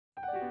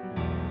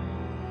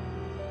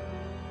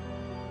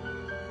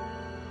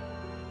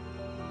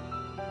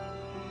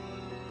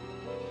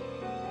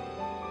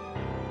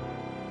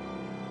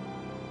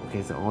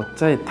其實我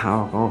真係坦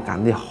白講，我揀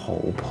啲好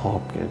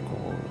pop 嘅歌。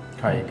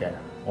係嘅，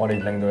我哋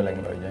另類啫，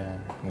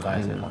唔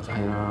關事。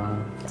係啊，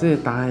即係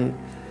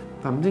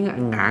但唔知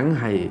硬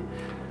係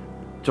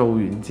做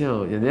完之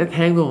後，人哋一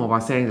聽到我把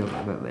聲就覺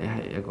得你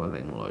係一個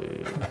另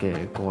類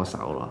嘅歌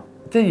手咯。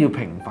即係要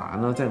平反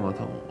咯，即係我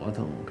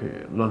同譬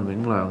如倫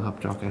永亮合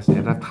作嘅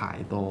寫得太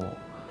多，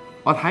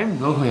我睇唔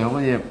到佢有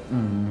乜嘢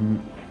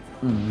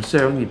唔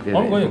商業嘅。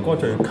我諗嗰條歌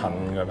最近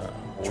㗎啦，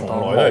從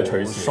來都係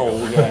取笑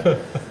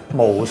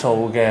無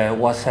數嘅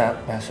WhatsApp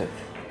message，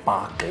 百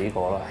幾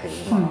個啦，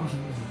起碼。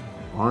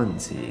嗰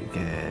陣時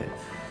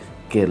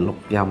嘅錄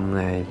音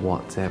咧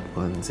WhatsApp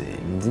嗰陣時，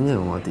唔知點解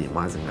我電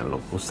話淨係錄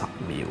到10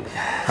秒。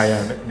係啊，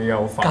你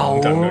有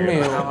反震9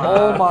秒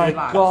 ，Oh my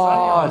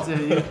god！ 就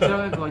要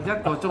將一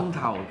個鐘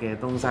頭嘅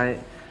東西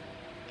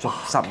逐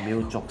10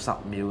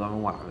秒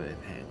咁話俾你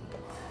聽。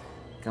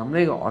咁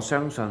呢個我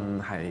相信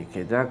係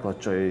其中一個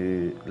最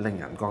令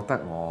人覺得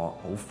我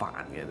好煩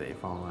嘅地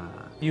方啦。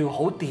要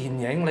好電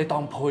影，你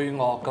當配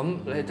樂咁，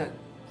你就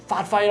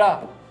發揮啦。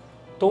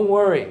Don't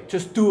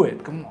worry，just do it。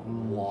咁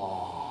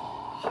哇，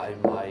係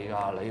唔係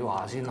㗎？你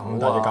話先好啊！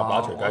帶住夾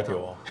乸隨街跳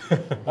喎，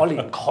我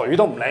連佢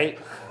都唔理。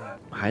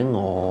喺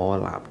我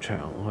立場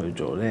去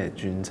做呢個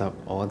專輯，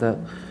我覺得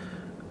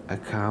阿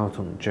Carl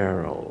同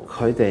Jerald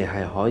佢哋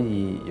係可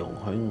以容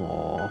許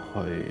我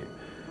去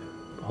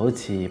好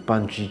似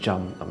bungee jump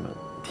咁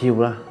樣跳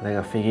啦，你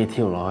架飛機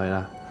跳落去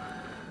啦，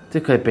即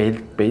係佢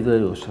俾到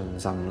呢個信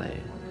心你。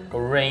個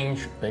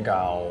range 比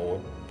較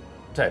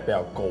即係比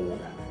較高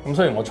嘅，咁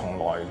所以我從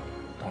來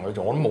同佢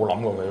做我都冇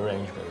諗過佢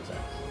range 嘅其實。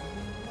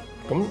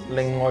咁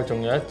另外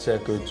仲有一隻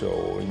叫做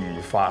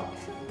如髮，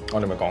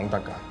我哋咪講得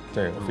㗎，即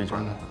係個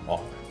feature。哦，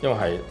因為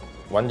係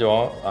揾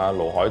咗阿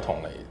盧海彤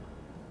嚟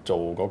做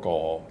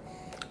嗰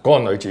個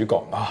女主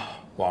角啊，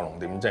畫龍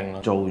點睛啦。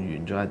做完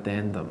咗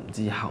addendum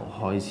之後，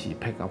開始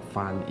pick up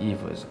翻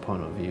Evil's point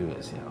of view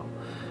嘅時候，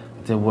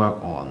即係 work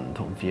on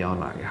同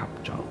Fiona 嘅合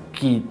作。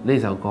結呢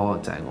首歌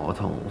就係我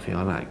同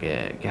Fiona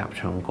嘅合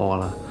唱歌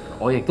啦。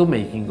我亦都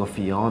未見過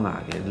Fiona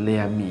嘅呢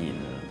一面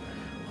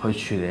去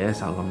處理一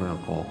首咁樣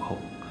嘅歌曲。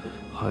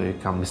去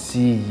咁詩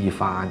意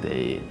化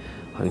地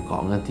去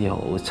講一啲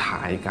好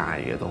踩界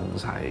嘅東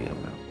西咁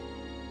樣。